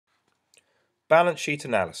Balance sheet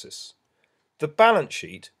analysis. The balance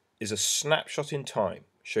sheet is a snapshot in time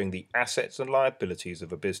showing the assets and liabilities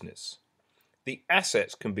of a business. The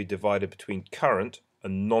assets can be divided between current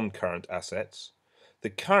and non-current assets. The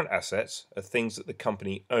current assets are things that the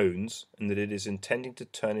company owns and that it is intending to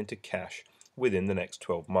turn into cash within the next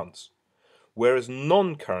 12 months, whereas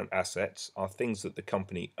non-current assets are things that the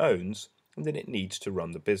company owns and that it needs to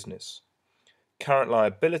run the business. Current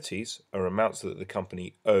liabilities are amounts that the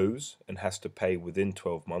company owes and has to pay within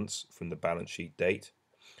 12 months from the balance sheet date,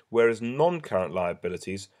 whereas non-current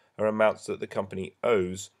liabilities are amounts that the company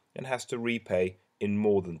owes and has to repay in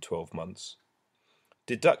more than 12 months.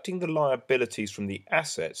 Deducting the liabilities from the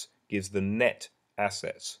assets gives the net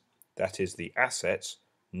assets, that is, the assets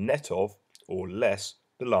net of or less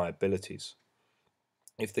the liabilities.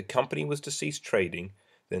 If the company was to cease trading,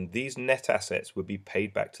 then these net assets would be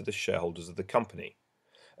paid back to the shareholders of the company.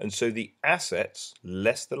 And so the assets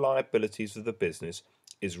less the liabilities of the business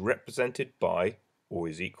is represented by, or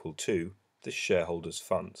is equal to, the shareholders'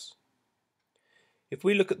 funds. If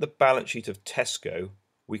we look at the balance sheet of Tesco,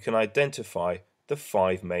 we can identify the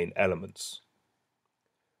 5 main elements.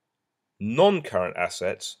 Non-current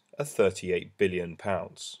assets are £38 billion.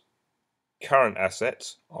 Current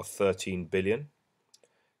assets are £13 billion.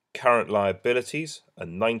 Current liabilities are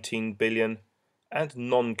 £19 billion and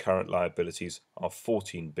non-current liabilities are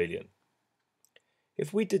 £14 billion.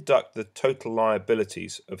 If we deduct the total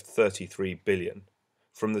liabilities of £33 billion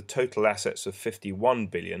from the total assets of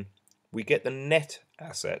 £51 billion, we get the net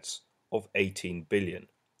assets of £18 billion,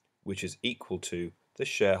 which is equal to the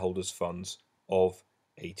shareholders' funds of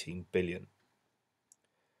 £18 billion.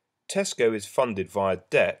 Tesco is funded via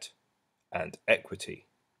debt and equity.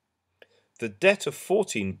 The debt of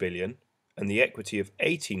 £14 billion and the equity of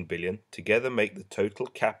 £18 billion together make the total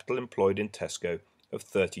capital employed in Tesco of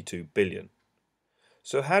 £32 billion.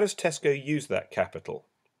 So how does Tesco use that capital?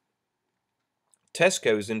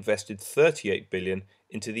 Tesco has invested £38 billion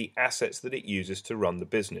into the assets that it uses to run the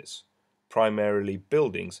business, primarily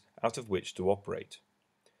buildings out of which to operate.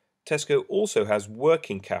 Tesco also has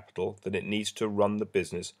working capital that it needs to run the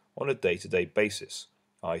business on a day-to-day basis,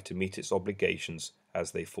 i.e. to meet its obligations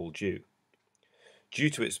as they fall due. Due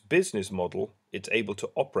to its business model, it's able to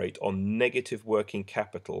operate on negative working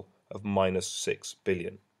capital of -6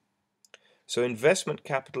 billion. So investment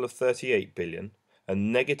capital of 38 billion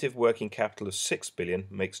and negative working capital of 6 billion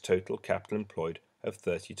makes total capital employed of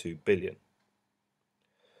 32 billion.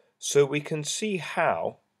 So we can see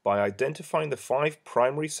how, by identifying the 5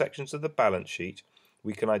 primary sections of the balance sheet,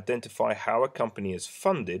 we can identify how a company is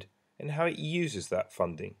funded and how it uses that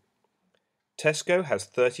funding. Tesco has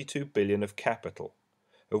 32 billion of capital,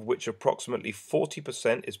 of which approximately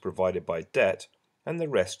 40% is provided by debt and the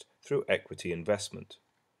rest through equity investment.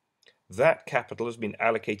 That capital has been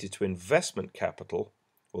allocated to investment capital,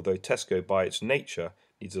 although Tesco by its nature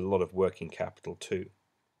needs a lot of working capital too.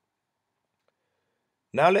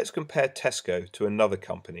 Now let's compare Tesco to another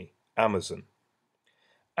company, Amazon.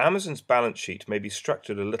 Amazon's balance sheet may be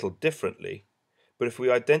structured a little differently, but if we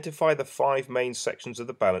identify the 5 main sections of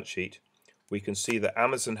the balance sheet, we can see that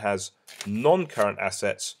Amazon has non-current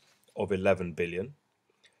assets of 11 billion,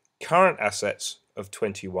 current assets of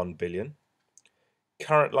 21 billion,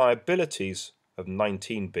 current liabilities of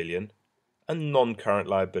 19 billion, and non-current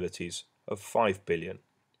liabilities of 5 billion.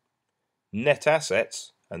 Net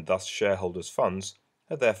assets, and thus shareholders' funds,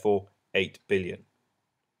 are therefore 8 billion.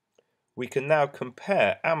 We can now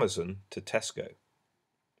compare Amazon to Tesco.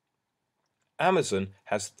 Amazon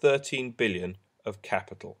has 13 billion of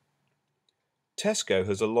capital. Tesco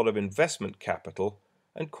has a lot of investment capital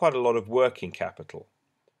and quite a lot of working capital,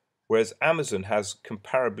 whereas Amazon has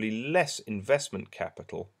comparably less investment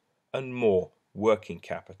capital and more working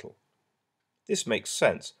capital. This makes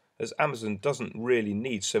sense, as Amazon doesn't really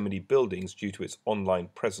need so many buildings due to its online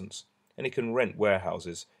presence, and it can rent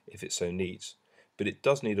warehouses if it so needs, but it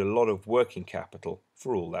does need a lot of working capital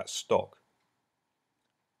for all that stock.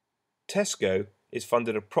 Tesco is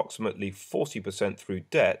funded approximately 40% through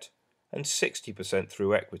debt and 60%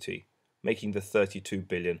 through equity, making the 32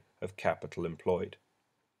 billion of capital employed.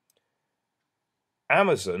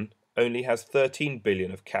 Amazon only has 13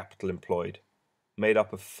 billion of capital employed, made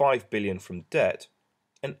up of 5 billion from debt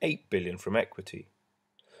and 8 billion from equity.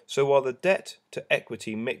 So while the debt to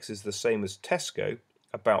equity mix is the same as Tesco,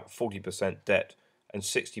 about 40% debt and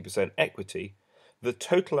 60% equity, the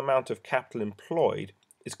total amount of capital employed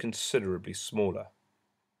is considerably smaller.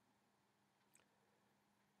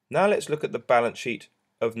 Now let's look at the balance sheet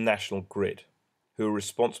of National Grid, who are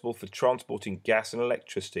responsible for transporting gas and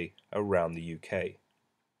electricity around the UK.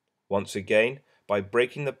 Once again, By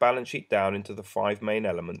breaking the balance sheet down into the 5 main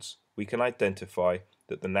elements, we can identify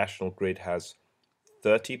that the national grid has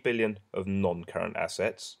 30 billion of non-current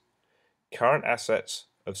assets, current assets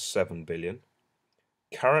of 7 billion,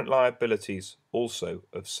 current liabilities also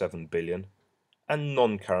of 7 billion, and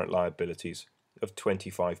non-current liabilities of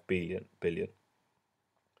 25 billion,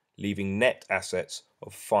 leaving net assets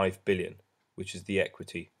of 5 billion, which is the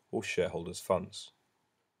equity or shareholders' funds.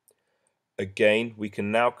 Again, we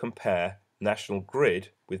can now compare National Grid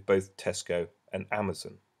with both Tesco and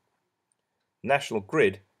Amazon. National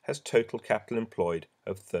Grid has total capital employed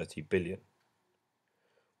of 30 billion.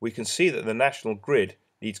 We can see that the National Grid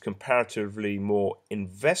needs comparatively more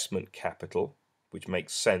investment capital, which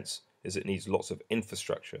makes sense as it needs lots of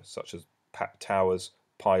infrastructure such as towers,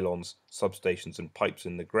 pylons, substations and pipes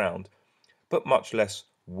in the ground, but much less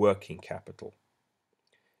working capital.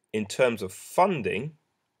 In terms of funding,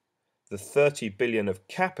 the 30 billion of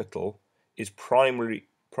capital is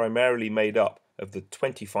primarily made up of the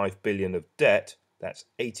 25 billion of debt, that's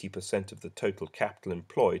 80% of the total capital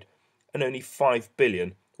employed, and only 5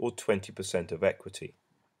 billion or 20% of equity.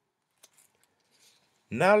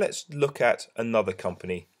 Now let's look at another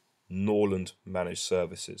company, Norland Managed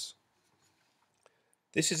Services.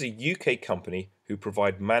 This is a UK company who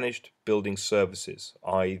provide managed building services,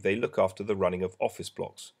 i.e. they look after the running of office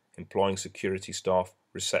blocks, employing security staff,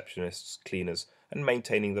 receptionists, cleaners, and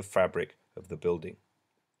maintaining the fabric of the building.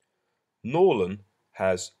 Norland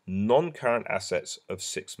has non-current assets of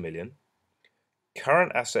 6 million,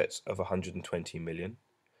 current assets of 120 million,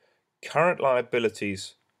 current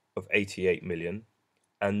liabilities of 88 million,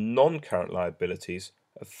 and non-current liabilities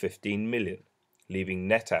of 15 million, leaving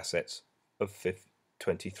net assets of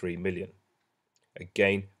 23 million,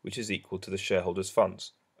 again which is equal to the shareholders'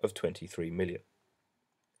 funds of 23 million.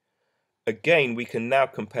 Again, we can now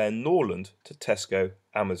compare Norland to Tesco,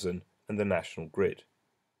 Amazon and the National Grid.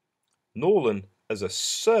 Norland, as a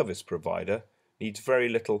service provider, needs very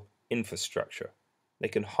little infrastructure. They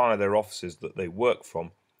can hire their offices that they work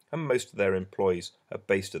from, and most of their employees are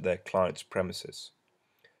based at their clients' premises.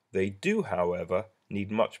 They do, however,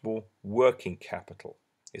 need much more working capital,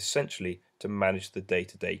 essentially to manage the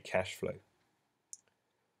day-to-day cash flow.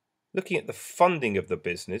 Looking at the funding of the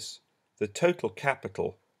business, the total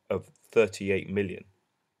capital of 38 million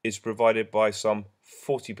is provided by some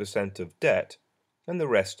 40% of debt and the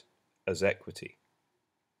rest as equity.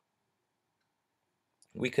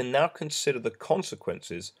 We can now consider the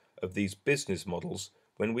consequences of these business models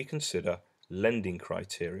when we consider lending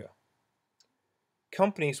criteria.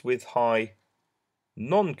 Companies with high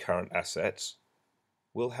non-current assets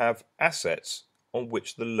will have assets on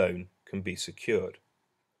which the loan can be secured.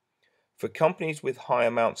 For companies with high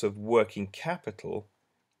amounts of working capital,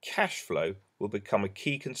 cash flow will become a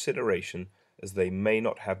key consideration as they may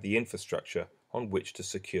not have the infrastructure on which to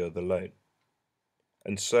secure the loan.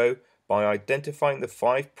 And so, by identifying the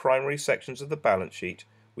 5 primary sections of the balance sheet,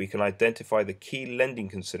 we can identify the key lending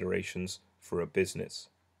considerations for a business.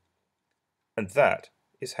 And that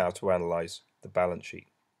is how to analyse the balance sheet.